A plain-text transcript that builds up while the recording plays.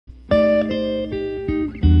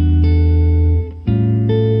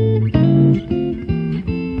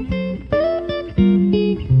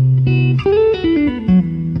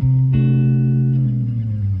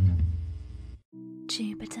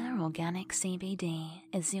CBD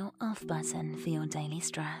is your off button for your daily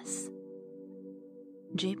stress.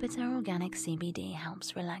 Jupiter Organic CBD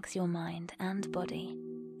helps relax your mind and body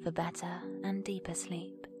for better and deeper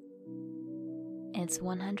sleep. It's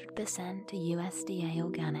 100% USDA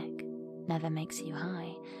organic, never makes you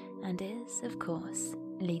high, and is, of course,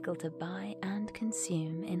 legal to buy and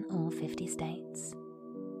consume in all 50 states.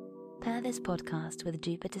 Pair this podcast with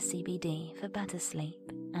Jupiter CBD for better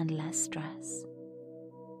sleep and less stress.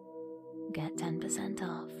 Get 10%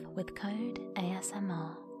 off with code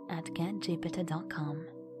ASMR at getjupiter.com.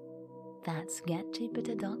 That's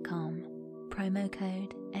getjupiter.com, promo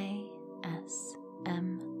code ASMR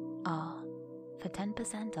for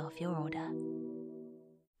 10% off your order.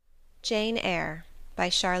 Jane Eyre by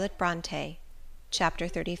Charlotte Brontë. Chapter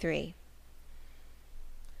 33.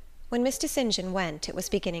 When Mr. St. John went, it was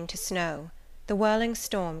beginning to snow. The whirling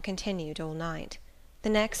storm continued all night. The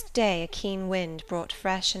next day a keen wind brought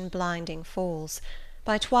fresh and blinding falls.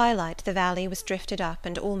 By twilight the valley was drifted up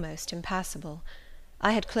and almost impassable.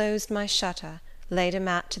 I had closed my shutter, laid a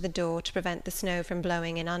mat to the door to prevent the snow from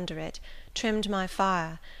blowing in under it, trimmed my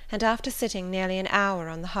fire, and after sitting nearly an hour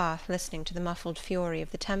on the hearth listening to the muffled fury of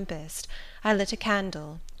the tempest, I lit a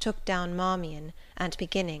candle, took down Marmion, and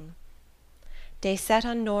beginning, "They set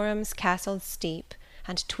on Norham's castle steep,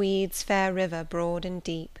 and Tweed's fair river broad and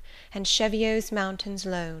deep, and Cheviot's mountains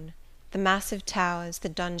lone, the massive towers the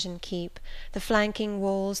dungeon keep, the flanking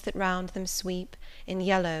walls that round them sweep, in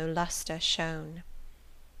yellow lustre shone."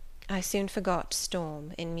 I soon forgot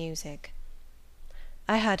storm in music.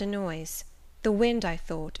 I heard a noise. The wind, I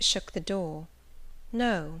thought, shook the door.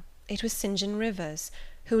 No, it was St. John Rivers,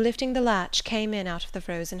 who, lifting the latch, came in out of the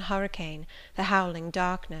frozen hurricane, the howling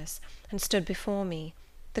darkness, and stood before me,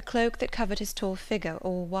 the cloak that covered his tall figure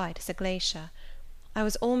all white as a glacier. I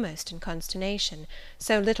was almost in consternation,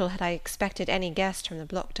 so little had I expected any guest from the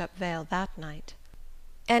blocked-up vale that night.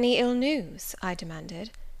 "Any ill news?" I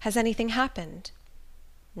demanded. "Has anything happened?"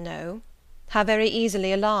 "No. How very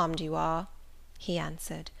easily alarmed you are," he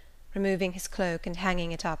answered, removing his cloak and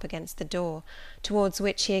hanging it up against the door, towards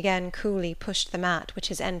which he again coolly pushed the mat which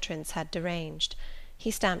his entrance had deranged. He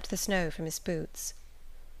stamped the snow from his boots.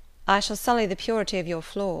 "I shall sully the purity of your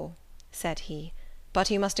floor," said he,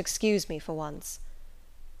 "but you must excuse me for once."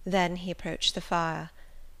 Then he approached the fire.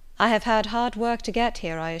 "I have had hard work to get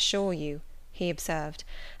here, I assure you," he observed,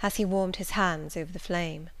 as he warmed his hands over the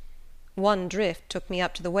flame. "One drift took me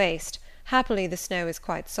up to the waist. Happily the snow is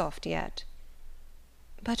quite soft yet."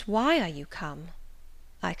 "But why are you come?"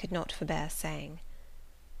 I could not forbear saying.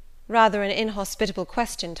 "Rather an inhospitable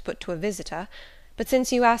question to put to a visitor, but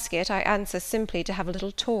since you ask it, I answer simply to have a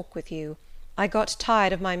little talk with you. I got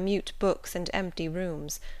tired of my mute books and empty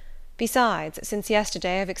rooms. Besides, since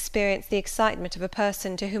yesterday I have experienced the excitement of a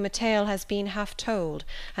person to whom a tale has been half told,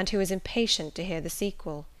 and who is impatient to hear the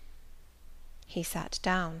sequel." He sat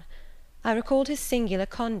down. I recalled his singular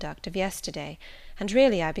conduct of yesterday, and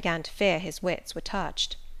really I began to fear his wits were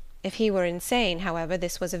touched. If he were insane, however,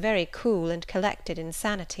 this was a very cool and collected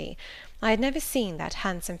insanity. I had never seen that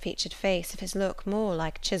handsome-featured face of his look more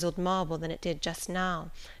like chiselled marble than it did just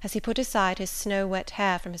now, as he put aside his snow-wet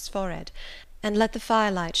hair from his forehead, and let the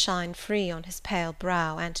firelight shine free on his pale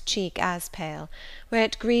brow and cheek as pale, where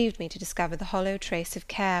it grieved me to discover the hollow trace of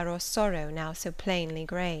care or sorrow now so plainly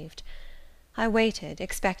graved. I waited,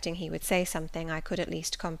 expecting he would say something I could at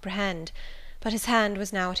least comprehend, but his hand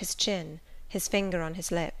was now at his chin, his finger on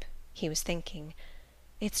his lip. He was thinking.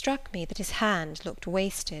 It struck me that his hand looked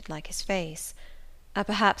wasted like his face. A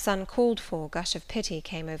perhaps uncalled-for gush of pity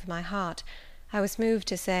came over my heart. I was moved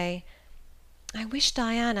to say, "I wish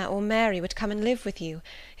Diana or Mary would come and live with you.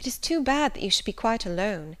 It is too bad that you should be quite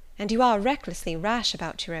alone, and you are recklessly rash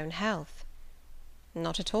about your own health."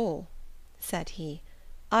 "Not at all," said he.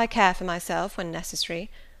 "I care for myself when necessary.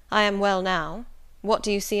 I am well now. What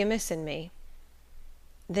do you see amiss in me?"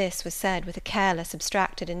 This was said with a careless,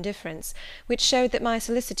 abstracted indifference, which showed that my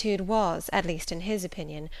solicitude was, at least in his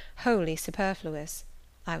opinion, wholly superfluous.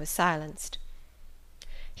 I was silenced.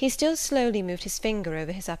 He still slowly moved his finger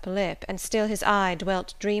over his upper lip, and still his eye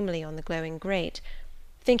dwelt dreamily on the glowing grate.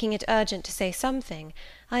 Thinking it urgent to say something,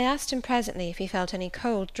 I asked him presently if he felt any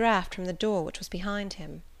cold draught from the door which was behind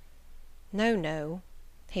him. "No, no,"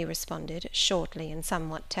 he responded, shortly and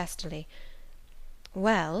somewhat testily.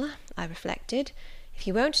 "Well," I reflected, "if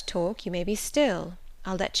you won't talk, you may be still.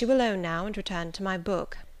 I'll let you alone now, and return to my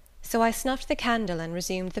book." So I snuffed the candle, and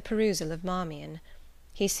resumed the perusal of Marmion.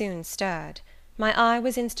 He soon stirred. My eye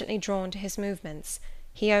was instantly drawn to his movements.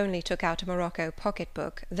 He only took out a morocco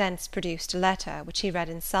pocket-book, thence produced a letter, which he read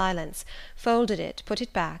in silence, folded it, put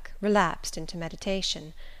it back, relapsed into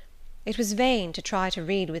meditation. It was vain to try to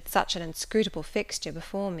read with such an inscrutable fixture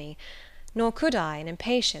before me, nor could I, in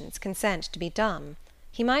impatience, consent to be dumb.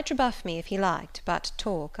 He might rebuff me if he liked, but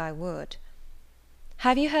talk I would.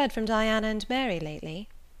 "Have you heard from Diana and Mary lately?"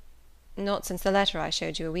 "Not since the letter I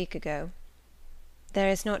showed you a week ago." "There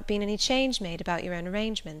has not been any change made about your own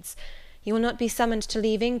arrangements? You will not be summoned to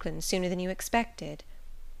leave England sooner than you expected?"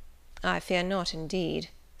 "I fear not, indeed.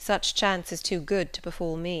 Such chance is too good to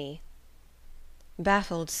befall me."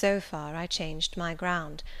 Baffled so far, I changed my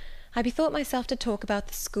ground. I bethought myself to talk about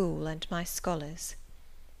the school and my scholars.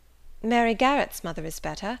 "Mary Garrett's mother is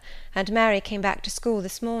better, and Mary came back to school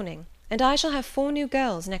this morning, and I shall have 4 new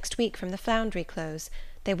girls next week from the Foundry Close.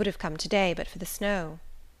 They would have come to-day but for the snow."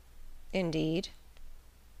 "Indeed?"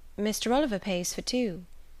 "Mr. Oliver pays for 2.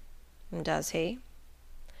 "Does he?"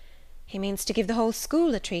 "He means to give the whole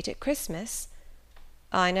school a treat at Christmas."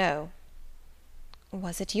 "I know."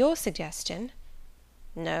 "Was it your suggestion?"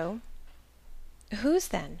 "No." "Whose,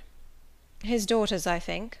 then?" "His daughter's, I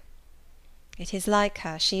think." "It is like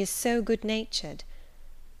her, she is so good-natured."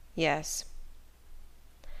 "Yes."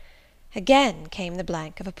 Again came the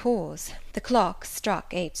blank of a pause. The clock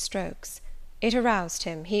struck 8 strokes. It aroused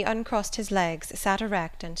him. He uncrossed his legs, sat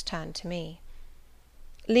erect, and turned to me.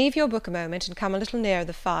 "Leave your book a moment, and come a little nearer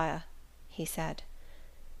the fire," he said.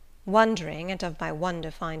 Wondering, and of my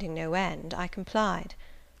wonder finding no end, I complied.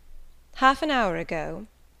 "Half an hour ago,"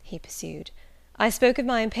 he pursued, "I spoke of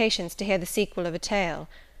my impatience to hear the sequel of a tale.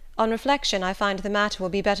 On reflection, I find the matter will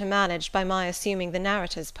be better managed by my assuming the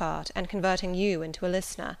narrator's part, and converting you into a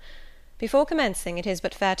listener. Before commencing, it is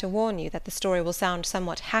but fair to warn you that the story will sound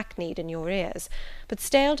somewhat hackneyed in your ears, but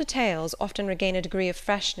stale tales often regain a degree of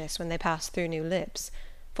freshness when they pass through new lips.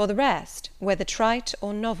 For the rest, whether trite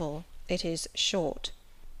or novel, it is short.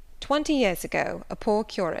 20 years ago, a poor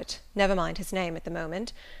curate, never mind his name at the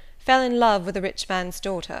moment, fell in love with a rich man's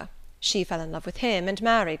daughter. She fell in love with him, and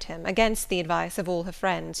married him, against the advice of all her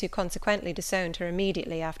friends, who consequently disowned her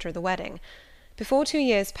immediately after the wedding. Before 2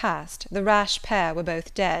 years passed, the rash pair were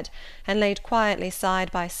both dead, and laid quietly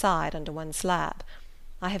side by side under one slab.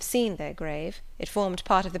 I have seen their grave. It formed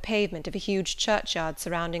part of the pavement of a huge churchyard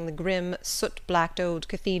surrounding the grim, soot-blacked old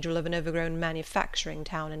cathedral of an overgrown manufacturing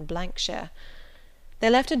town in Blankshire. They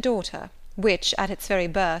left a daughter, which, at its very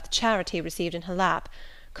birth, Charity received in her lap,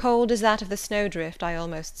 cold as that of the snowdrift I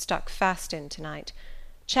almost stuck fast in to-night.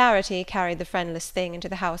 Charity carried the friendless thing into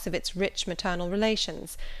the house of its rich maternal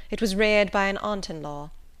relations. It was reared by an aunt-in-law,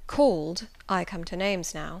 called, I come to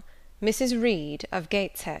names now, Mrs. Reed of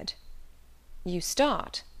Gateshead. You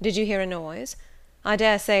start. Did you hear a noise? I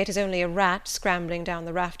dare say it is only a rat scrambling down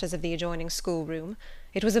the rafters of the adjoining schoolroom.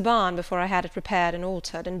 It was a barn before I had it repaired and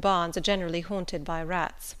altered, and barns are generally haunted by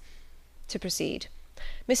rats. To proceed.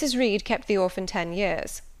 Mrs. Reed kept the orphan 10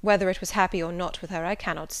 years. Whether it was happy or not with her I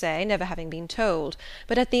cannot say, never having been told,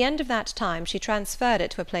 but at the end of that time she transferred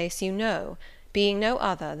it to a place you know, being no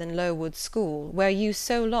other than Lowood School, where you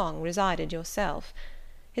so long resided yourself.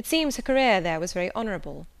 It seems her career there was very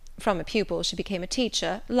honourable. From a pupil she became a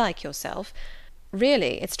teacher, like yourself.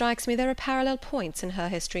 Really, it strikes me there are parallel points in her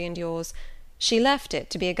history and yours. She left it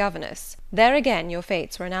to be a governess. There again your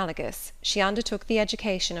fates were analogous. She undertook the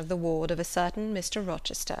education of the ward of a certain Mr.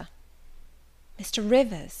 Rochester." "Mr.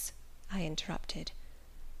 Rivers," I interrupted.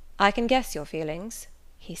 "I can guess your feelings,"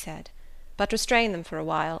 he said, "but restrain them for a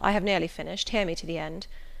while. I have nearly finished. Hear me to the end.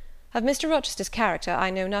 Of Mr. Rochester's character I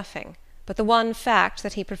know nothing, but the one fact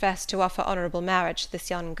that he professed to offer honourable marriage to this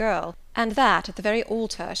young girl, and that, at the very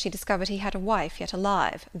altar, she discovered he had a wife yet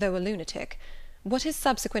alive, though a lunatic. What his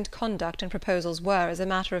subsequent conduct and proposals were is a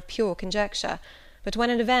matter of pure conjecture, but when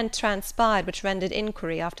an event transpired which rendered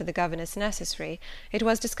inquiry after the governess necessary, it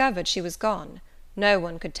was discovered she was gone. No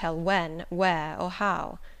one could tell when, where, or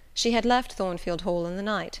how. She had left Thornfield Hall in the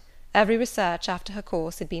night. Every research after her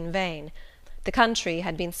course had been vain. The country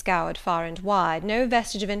had been scoured far and wide. No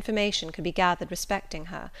vestige of information could be gathered respecting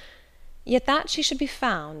her. Yet that she should be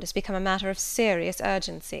found has become a matter of serious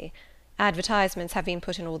urgency. Advertisements have been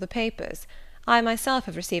put in all the papers. I myself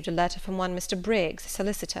have received a letter from one Mr. Briggs,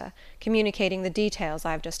 solicitor, communicating the details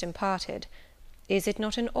I have just imparted. Is it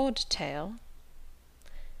not an odd tale?"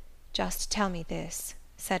 "Just tell me this,"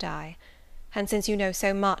 said I, "and since you know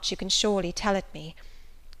so much, you can surely tell it me.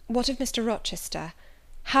 What of Mr. Rochester?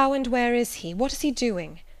 How and where is he? What is he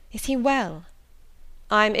doing? Is he well?"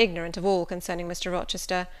 "I am ignorant of all concerning Mr.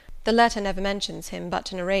 Rochester. The letter never mentions him, but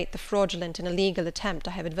to narrate the fraudulent and illegal attempt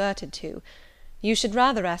I have adverted to. You should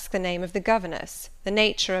rather ask the name of the governess, the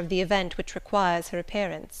nature of the event which requires her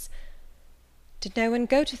appearance." "Did no one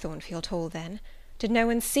go to Thornfield Hall, then? Did no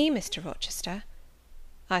one see Mr. Rochester?"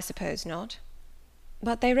 "I suppose not."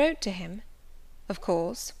 "But they wrote to him?" "Of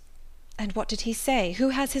course." And what did he say? Who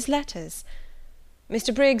has his letters?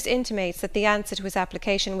 Mr. Briggs intimates that the answer to his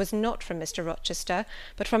application was not from Mr. Rochester,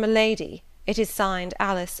 but from a lady. It is signed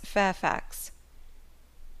Alice Fairfax.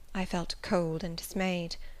 I felt cold and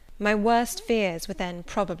dismayed. My worst fears were then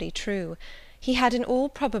probably true. He had in all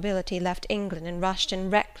probability left England and rushed in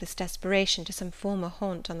reckless desperation to some former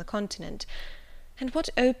haunt on the continent. And what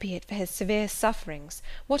opiate for his severe sufferings,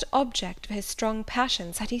 what object for his strong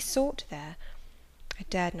passions had he sought there? I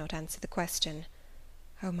dared not answer the question.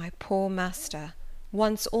 Oh, my poor master,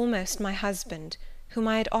 once almost my husband, whom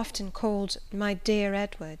I had often called my dear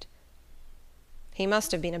Edward. He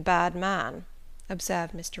must have been a bad man,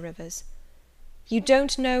 observed Mr. Rivers. You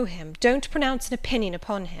don't know him, don't pronounce an opinion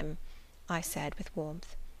upon him, I said with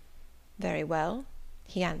warmth. Very well,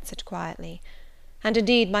 he answered quietly, and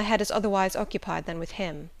indeed my head is otherwise occupied than with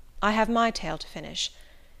him. I have my tale to finish.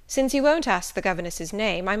 Since you won't ask the governess's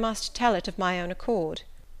name, I must tell it of my own accord.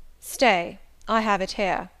 Stay, I have it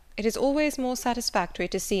here. It is always more satisfactory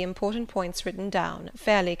to see important points written down,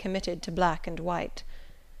 fairly committed to black and white.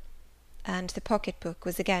 And the pocket-book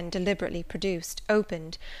was again deliberately produced,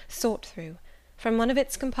 opened, sought through. From one of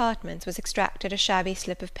its compartments was extracted a shabby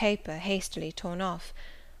slip of paper, hastily torn off.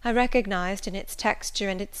 I recognized in its texture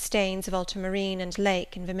and its stains of ultramarine and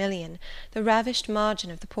lake and vermilion the ravished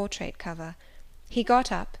margin of the portrait cover. He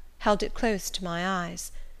got up, held it close to my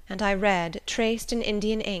eyes, and I read, traced in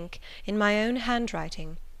Indian ink, in my own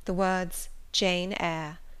handwriting, the words Jane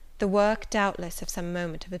Eyre, the work doubtless of some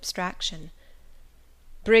moment of abstraction.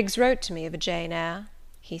 Briggs wrote to me of a Jane Eyre,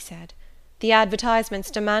 he said. The advertisements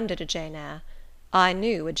demanded a Jane Eyre. I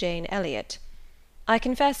knew a Jane Elliot. I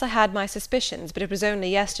confess I had my suspicions, but it was only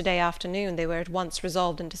yesterday afternoon they were at once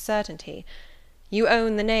resolved into certainty. You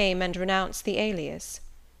own the name and renounce the alias.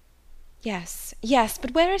 Yes, yes,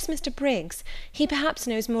 but where is Mr. Briggs? He perhaps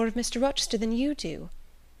knows more of Mr. Rochester than you do.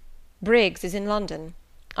 Briggs is in London.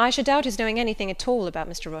 I should doubt his knowing anything at all about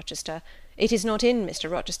Mr. Rochester. It is not in Mr.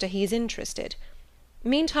 Rochester he is interested.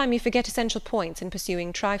 Meantime you forget essential points in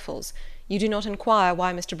pursuing trifles. You do not inquire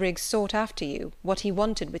why Mr. Briggs sought after you, what he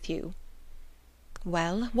wanted with you.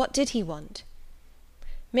 Well, what did he want?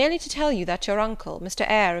 Merely to tell you that your uncle, Mr.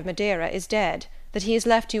 Eyre of Madeira, is dead, that he has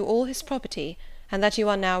left you all his property, and that you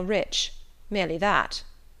are now rich. Merely that.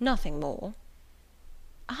 Nothing more.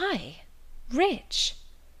 I? Rich?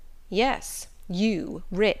 Yes, you,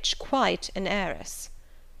 rich, quite an heiress.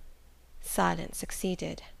 Silence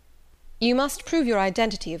succeeded. You must prove your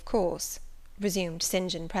identity, of course, resumed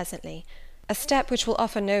St. John presently. A step which will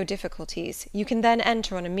offer no difficulties. You can then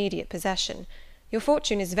enter on immediate possession. Your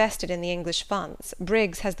fortune is vested in the English funds.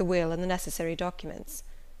 Briggs has the will and the necessary documents.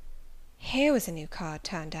 Here was a new card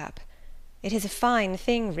turned up. It is a fine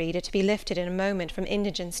thing, reader, to be lifted in a moment from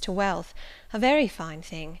indigence to wealth, a very fine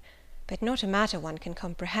thing, but not a matter one can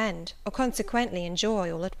comprehend, or consequently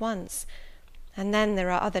enjoy all at once. And then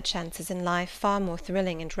there are other chances in life far more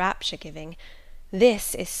thrilling and rapture-giving.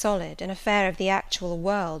 This is solid, an affair of the actual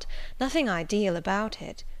world, nothing ideal about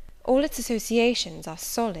it. All its associations are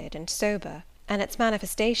solid and sober, and its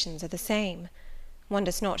manifestations are the same. One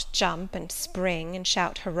does not jump and spring and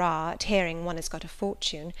shout hurrah at hearing one has got a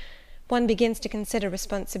fortune. One begins to consider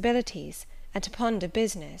responsibilities, and to ponder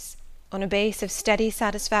business. On a base of steady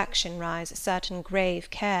satisfaction rise certain grave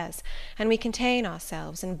cares, and we contain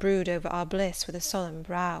ourselves and brood over our bliss with a solemn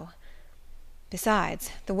brow.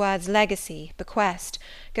 Besides, the words legacy, bequest,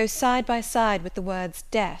 go side by side with the words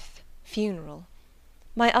death, funeral.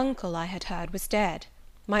 My uncle, I had heard, was dead,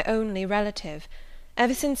 my only relative.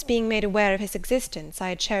 Ever since being made aware of his existence, I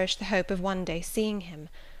had cherished the hope of one day seeing him.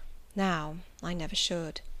 Now I never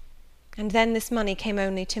should. And then this money came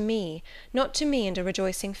only to me, not to me and a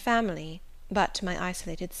rejoicing family, but to my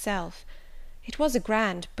isolated self. It was a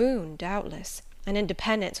grand boon, doubtless, and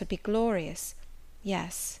independence would be glorious.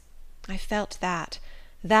 Yes, I felt that.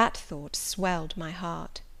 That thought swelled my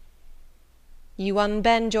heart. You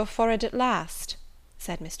unbend your forehead at last,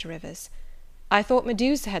 said Mr. Rivers. I thought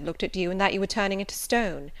Medusa had looked at you, and that you were turning into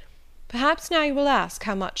stone. Perhaps now you will ask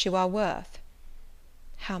how much you are worth.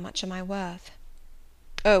 How much am I worth?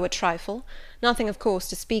 Oh, a trifle. Nothing, of course,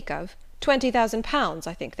 to speak of. 20,000 pounds,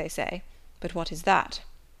 I think they say. But what is that?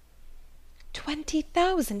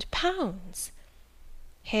 20,000 pounds!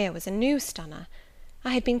 Here was a new stunner.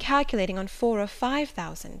 I had been calculating on 4,000 or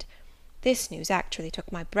 5,000. This news actually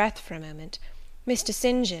took my breath for a moment. Mr.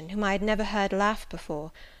 St. John, whom I had never heard laugh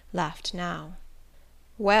before, laughed now.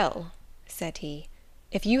 Well, said he,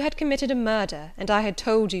 if you had committed a murder, and I had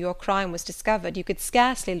told you your crime was discovered, you could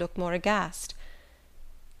scarcely look more aghast.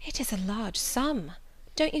 It is a large sum.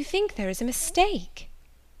 Don't you think there is a mistake?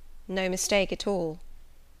 No mistake at all.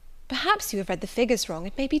 Perhaps you have read the figures wrong.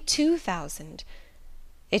 It may be 2,000.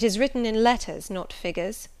 It is written in letters, not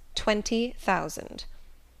figures. 20,000.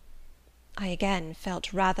 I again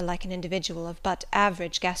felt rather like an individual of but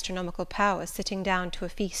average gastronomical powers sitting down to a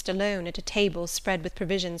feast alone at a table spread with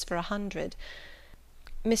provisions for 100.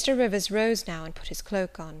 Mr. Rivers rose now and put his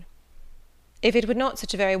cloak on. "If it were not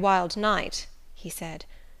such a very wild night," he said,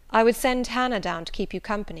 "I would send Hannah down to keep you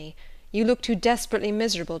company. You look too desperately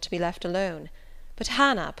miserable to be left alone. But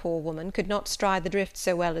Hannah, poor woman, could not stride the drift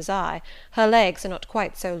so well as I. Her legs are not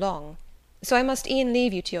quite so long. So I must e'en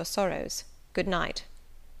leave you to your sorrows. Good night."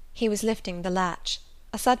 He was lifting the latch.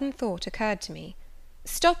 A sudden thought occurred to me.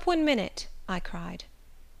 "Stop 1 minute," I cried.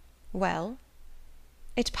 "Well?"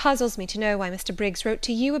 "It puzzles me to know why Mr. Briggs wrote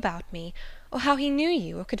to you about me, or how he knew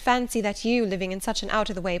you, or could fancy that you, living in such an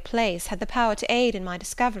out-of-the-way place, had the power to aid in my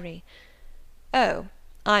discovery." "Oh,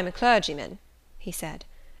 I'm a clergyman," he said,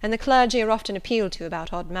 "and the clergy are often appealed to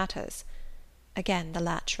about odd matters." Again the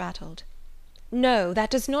latch rattled. "No, that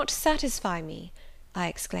does not satisfy me," I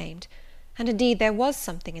exclaimed; and indeed there was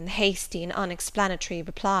something in the hasty and unexplanatory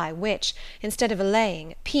reply which, instead of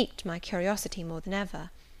allaying, piqued my curiosity more than ever.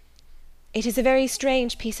 "It is a very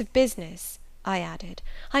strange piece of business," I added.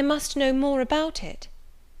 "I must know more about it."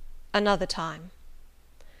 "Another time."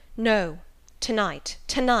 "No, tonight,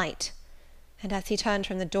 tonight!" And as he turned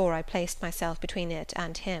from the door, I placed myself between it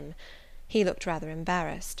and him. He looked rather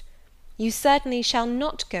embarrassed. "You certainly shall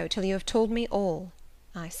not go till you have told me all,"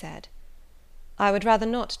 I said. "I would rather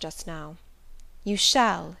not just now." "You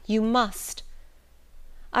shall, you must."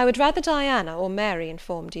 "I would rather Diana or Mary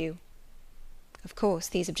informed you." Of course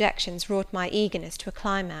these objections wrought my eagerness to a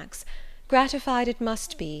climax. Gratified it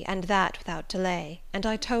must be, and that without delay, and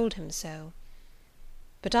I told him so.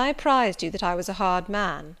 "But I apprized you that I was a hard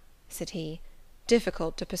man," said he,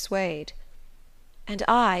 "difficult to persuade." "And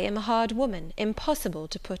I am a hard woman, impossible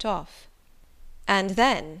to put off." "And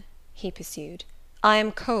then," he pursued, "I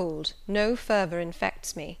am cold, no fervour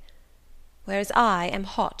infects me." "Whereas I am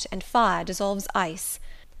hot, and fire dissolves ice.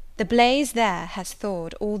 The blaze there has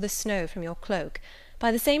thawed all the snow from your cloak.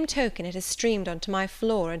 By the same token it has streamed onto my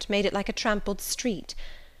floor, and made it like a trampled street.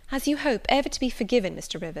 As you hope ever to be forgiven,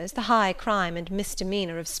 Mr. Rivers, the high crime and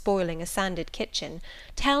misdemeanour of spoiling a sanded kitchen,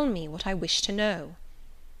 tell me what I wish to know."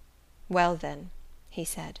 "Well, then," he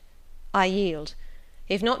said, "I yield.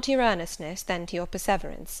 If not to your earnestness, then to your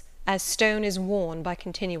perseverance, as stone is worn by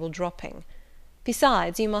continual dropping.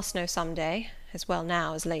 Besides, you must know some day, as well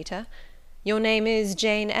now as later. Your name is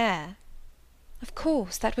Jane Eyre?" "Of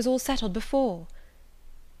course, that was all settled before."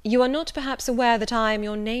 "You are not perhaps aware that I am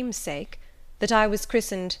your namesake, that I was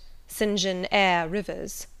christened St. John Eyre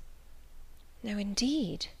Rivers?" "No,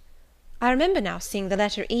 indeed. I remember now seeing the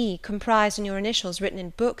letter E comprised in your initials written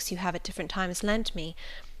in books you have at different times lent me,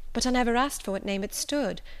 but I never asked for what name it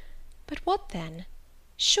stood. But what then?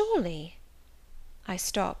 Surely—" I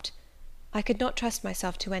stopped. I could not trust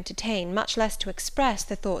myself to entertain, much less to express,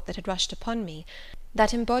 the thought that had rushed upon me,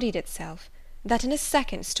 that embodied itself, that in a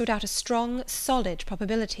second stood out a strong, solid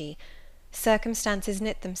probability. Circumstances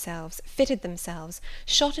knit themselves, fitted themselves,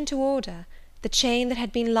 shot into order. The chain that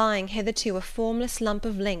had been lying hitherto a formless lump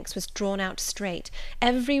of links was drawn out straight,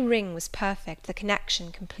 every ring was perfect, the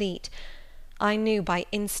connection complete. I knew by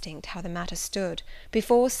instinct how the matter stood,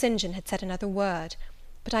 before St. John had said another word;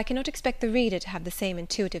 but I cannot expect the reader to have the same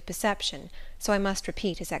intuitive perception, so I must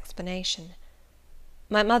repeat his explanation.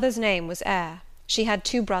 "My mother's name was Eyre. She had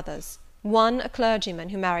 2 brothers, one a clergyman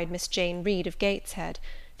who married Miss Jane Reed of Gateshead,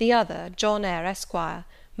 the other, John Eyre, Esquire,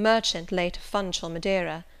 merchant late of Funchal,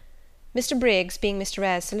 Madeira. Mr. Briggs, being Mr.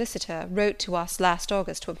 Eyre's solicitor, wrote to us last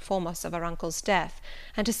August to inform us of our uncle's death,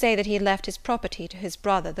 and to say that he had left his property to his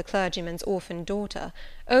brother, the clergyman's orphan daughter,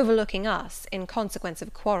 overlooking us, in consequence of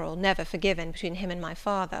a quarrel never forgiven between him and my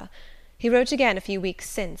father. He wrote again a few weeks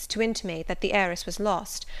since, to intimate that the heiress was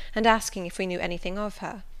lost, and asking if we knew anything of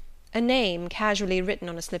her. A name, casually written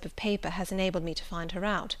on a slip of paper, has enabled me to find her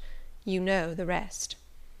out. You know the rest."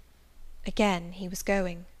 Again he was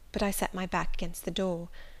going, but I set my back against the door.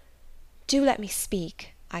 "Do let me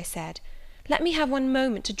speak," I said. "Let me have 1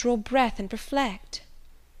 moment to draw breath and reflect."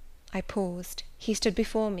 I paused. He stood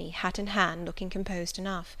before me, hat in hand, looking composed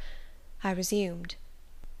enough. I resumed.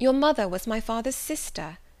 "Your mother was my father's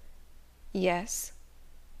sister?" "Yes."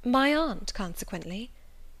 "My aunt, consequently?"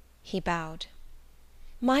 He bowed.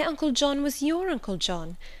 "My Uncle John was your Uncle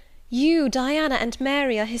John? You, Diana, and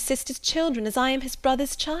Mary are his sister's children, as I am his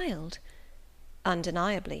brother's child?"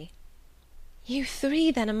 "Undeniably." "You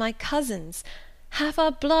 3, then, are my cousins. Half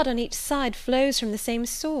our blood on each side flows from the same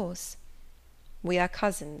source." "We are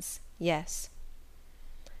cousins, yes."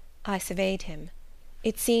 I surveyed him.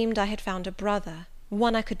 It seemed I had found a brother,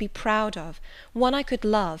 one I could be proud of, one I could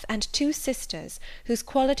love, and two sisters, whose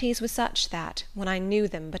qualities were such that, when I knew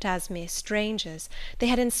them but as mere strangers, they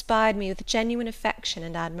had inspired me with genuine affection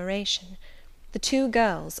and admiration. The two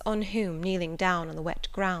girls, on whom, kneeling down on the wet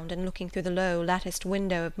ground, and looking through the low latticed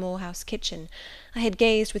window of Moor House kitchen, I had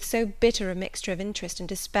gazed with so bitter a mixture of interest and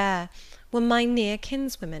despair, were my near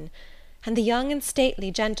kinswomen, and the young and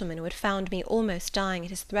stately gentleman who had found me almost dying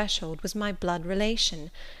at his threshold was my blood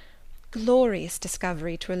relation. Glorious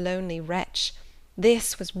discovery to a lonely wretch!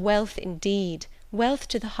 This was wealth indeed, wealth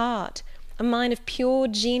to the heart, a mine of pure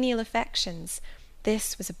genial affections.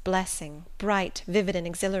 This was a blessing, bright, vivid, and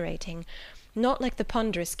exhilarating, not like the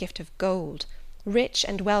ponderous gift of gold, rich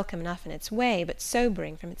and welcome enough in its way, but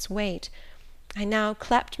sobering from its weight. I now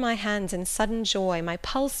clapped my hands in sudden joy, my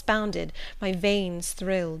pulse bounded, my veins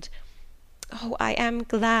thrilled. "Oh, I am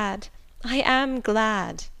glad, I am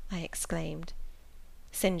glad!" I exclaimed.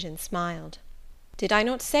 St. John smiled. "Did I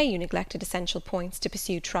not say you neglected essential points to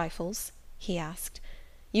pursue trifles?" he asked.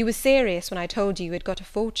 "You were serious when I told you you had got a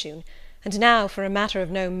fortune, and now, for a matter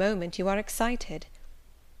of no moment, you are excited."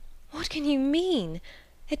 "What can you mean?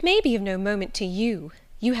 It may be of no moment to you.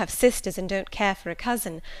 You have sisters and don't care for a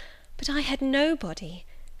cousin. But I had nobody,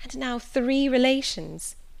 and now 3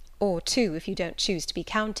 relations, or 2 if you don't choose to be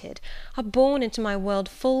counted, are born into my world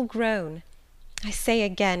full grown. I say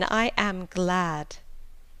again, I am glad."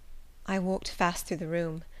 I walked fast through the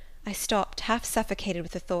room. I stopped, half suffocated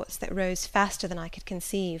with the thoughts that rose faster than I could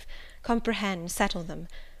conceive, comprehend, settle them.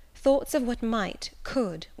 Thoughts of what might,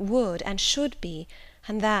 could, would, and should be,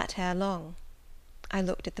 and that ere long. I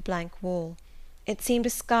looked at the blank wall. It seemed a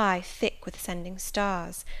sky thick with ascending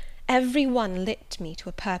stars. Every one lit me to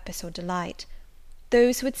a purpose or delight.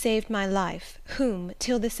 Those who had saved my life, whom,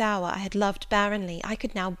 till this hour, I had loved barrenly, I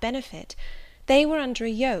could now benefit. They were under a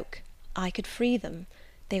yoke, I could free them.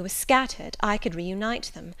 They were scattered, I could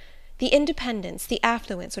reunite them. The independence, the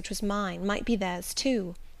affluence which was mine, might be theirs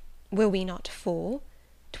too. Were we not 4?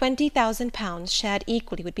 £20,000 shared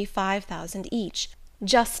equally would be 5,000 each.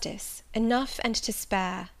 Justice, enough and to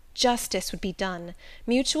spare, justice would be done,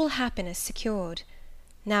 mutual happiness secured.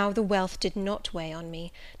 Now the wealth did not weigh on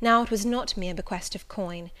me, now it was not mere bequest of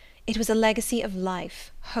coin, it was a legacy of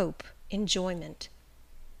life, hope, enjoyment.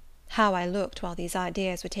 How I looked while these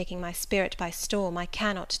ideas were taking my spirit by storm, I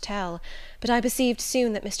cannot tell, but I perceived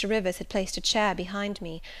soon that Mr. Rivers had placed a chair behind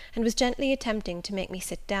me, and was gently attempting to make me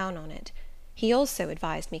sit down on it. He also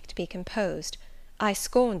advised me to be composed. I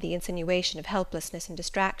scorned the insinuation of helplessness and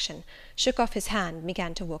distraction, shook off his hand, and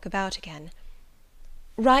began to walk about again.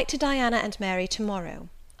 "Write to Diana and Mary to-morrow,"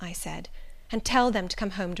 I said, "and tell them to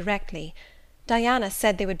come home directly. Diana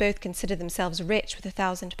said they would both consider themselves rich with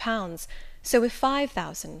 £1,000, so with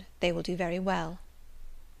 5,000 they will do very well."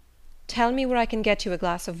 "Tell me where I can get you a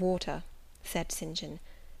glass of water," said St. John.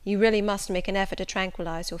 "You really must make an effort to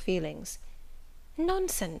tranquillize your feelings."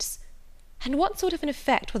 "Nonsense! And what sort of an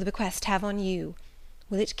effect will the bequest have on you?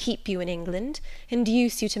 Will it keep you in England,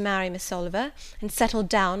 induce you to marry Miss Oliver, and settle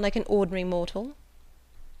down like an ordinary mortal?"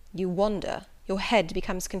 "You wander, your head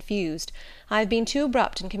becomes confused. I have been too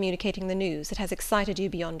abrupt in communicating the news; it has excited you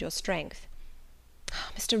beyond your strength."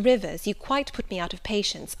 "Mr. Rivers, you quite put me out of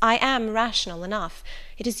patience. I am rational enough.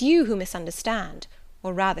 It is you who misunderstand,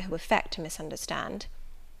 or rather who affect to misunderstand."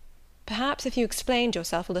 "Perhaps if you explained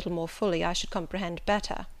yourself a little more fully, I should comprehend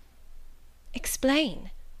better."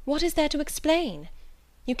 "Explain? What is there to explain?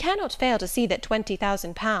 You cannot fail to see that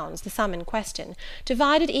 £20,000, the sum in question,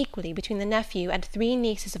 divided equally between the nephew and 3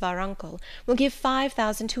 nieces of our uncle, will give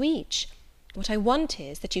 5,000 to each. What I want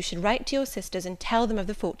is, that you should write to your sisters and tell them of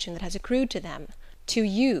the fortune that has accrued to them. To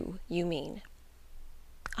you, you mean."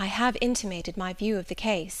 "I have intimated my view of the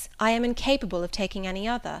case. I am incapable of taking any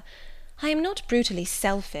other. I am not brutally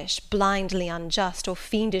selfish, blindly unjust, or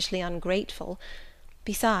fiendishly ungrateful.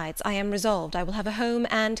 Besides, I am resolved I will have a home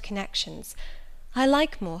and connections. I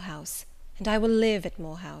like Moor House, and I will live at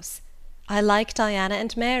Moor House. I like Diana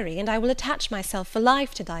and Mary, and I will attach myself for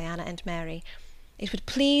life to Diana and Mary. It would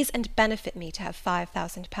please and benefit me to have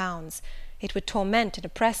 £5,000. It would torment and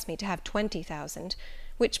oppress me to have 20,000,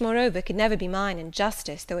 which, moreover, could never be mine in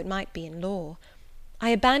justice, though it might be in law. I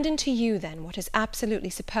abandon to you, then, what is absolutely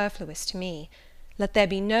superfluous to me. Let there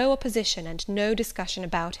be no opposition and no discussion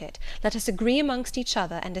about it. Let us agree amongst each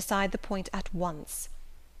other, and decide the point at once."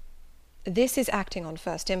 "This is acting on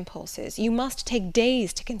first impulses. You must take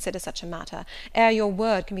days to consider such a matter, ere your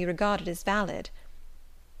word can be regarded as valid."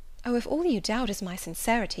 "Oh, if all you doubt is my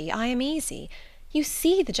sincerity, I am easy. You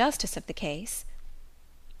see the justice of the case."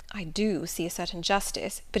 "I do see a certain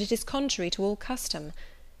justice, but it is contrary to all custom.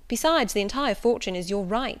 Besides, the entire fortune is your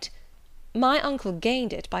right. My uncle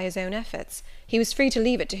gained it by his own efforts. He was free to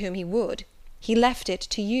leave it to whom he would. He left it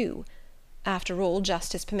to you. After all,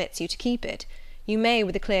 justice permits you to keep it. You may,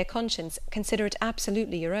 with a clear conscience, consider it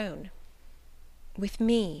absolutely your own." "With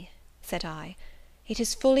me," said I, "it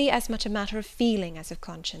is fully as much a matter of feeling as of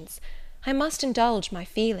conscience. I must indulge my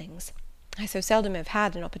feelings. I so seldom have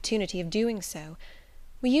had an opportunity of doing so.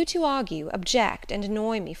 Were you to argue, object, and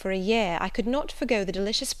annoy me for a year, I could not forego the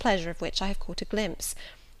delicious pleasure of which I have caught a glimpse,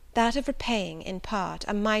 that of repaying, in part,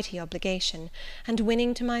 a mighty obligation, and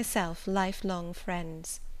winning to myself lifelong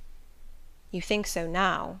friends." "You think so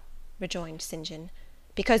now," rejoined St. John,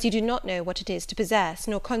 "because you do not know what it is to possess,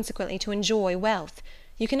 nor consequently to enjoy wealth.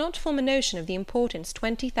 You cannot form a notion of the importance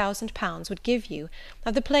 £20,000 would give you,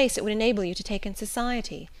 of the place it would enable you to take in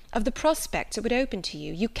society, of the prospects it would open to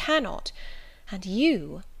you. You cannot. And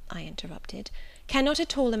you," I interrupted, "cannot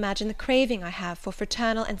at all imagine the craving I have for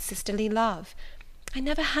fraternal and sisterly love. I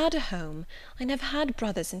never had a home. I never had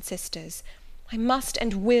brothers and sisters. I must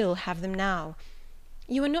and will have them now.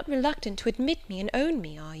 You are not reluctant to admit me and own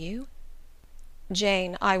me, are you?"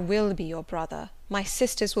 "Jane, I will be your brother. My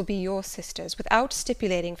sisters will be your sisters, without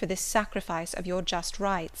stipulating for this sacrifice of your just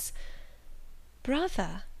rights."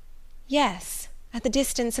 "Brother? Yes, at the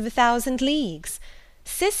distance of 1,000 leagues.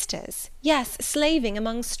 Sisters? Yes, slaving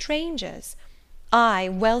among strangers. I,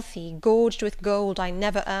 wealthy, gorged with gold I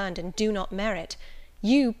never earned and do not merit.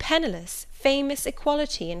 You, penniless, famous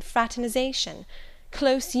equality and fraternization,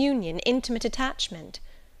 close union, intimate attachment.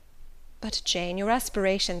 But, Jane, your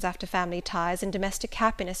aspirations after family ties and domestic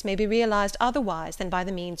happiness may be realized otherwise than by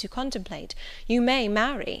the means you contemplate. You may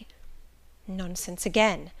marry." "Nonsense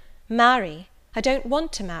again. Marry! I don't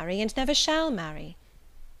want to marry, and never shall marry."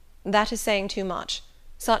 "That is saying too much.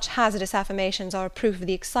 Such hazardous affirmations are a proof of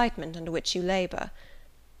the excitement under which you labour."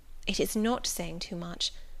 "It is not saying too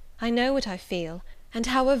much. I know what I feel, and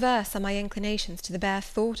how averse are my inclinations to the bare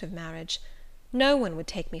thought of marriage. No one would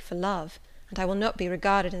take me for love, and I will not be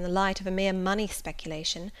regarded in the light of a mere money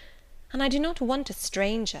speculation. And I do not want a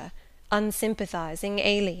stranger, unsympathizing,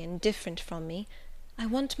 alien, different from me. I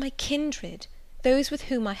want my kindred, those with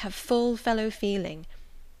whom I have full fellow feeling.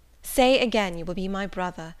 Say again you will be my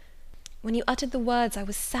brother. When you uttered the words I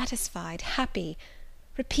was satisfied, happy.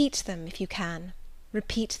 Repeat them, if you can.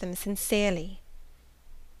 Repeat them sincerely."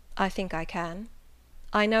 "I think I can.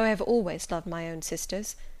 I know I have always loved my own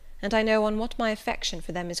sisters, and I know on what my affection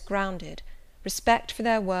for them is grounded, respect for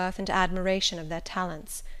their worth and admiration of their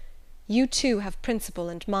talents. You, too, have principle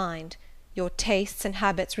and mind. Your tastes and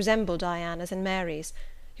habits resemble Diana's and Mary's.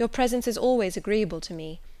 Your presence is always agreeable to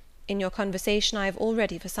me. In your conversation I have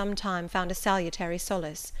already for some time found a salutary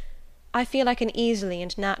solace. I feel I can easily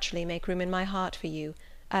and naturally make room in my heart for you,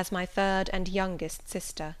 as my third and youngest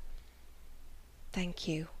sister." "Thank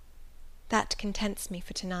you. That contents me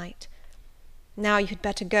for tonight. Now you had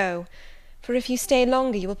better go, for if you stay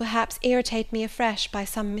longer you will perhaps irritate me afresh by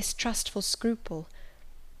some mistrustful scruple."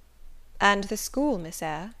 "And the school, Miss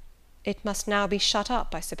Eyre? It must now be shut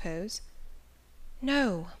up, I suppose?"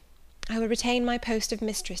 "No, I will retain my post of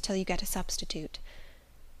mistress till you get a substitute."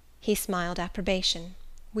 He smiled approbation.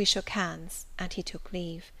 We shook hands, and he took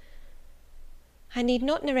leave. I need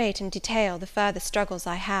not narrate in detail the further struggles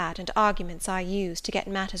I had, and arguments I used, to get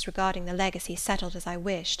matters regarding the legacy settled as I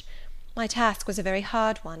wished. My task was a very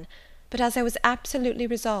hard one, but as I was absolutely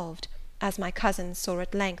resolved, as my cousins saw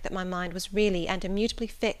at length that my mind was really and immutably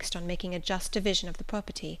fixed on making a just division of the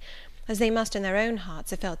property, as they must in their own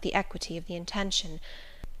hearts have felt the equity of the intention,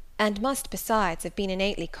 and must besides have been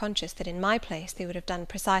innately conscious that in my place they would have done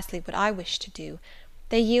precisely what I wished to do,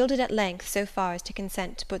 they yielded at length so far as to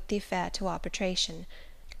consent to put the affair to arbitration.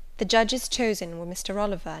 The judges chosen were Mr.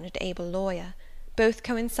 Oliver and an able lawyer. Both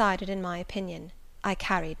coincided in my opinion. I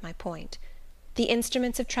carried my point. The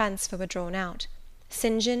instruments of transfer were drawn out.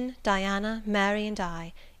 St. John, Diana, Mary, and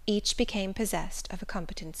I, each became possessed of a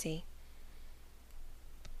competency.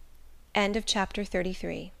 End of chapter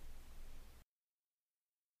 33.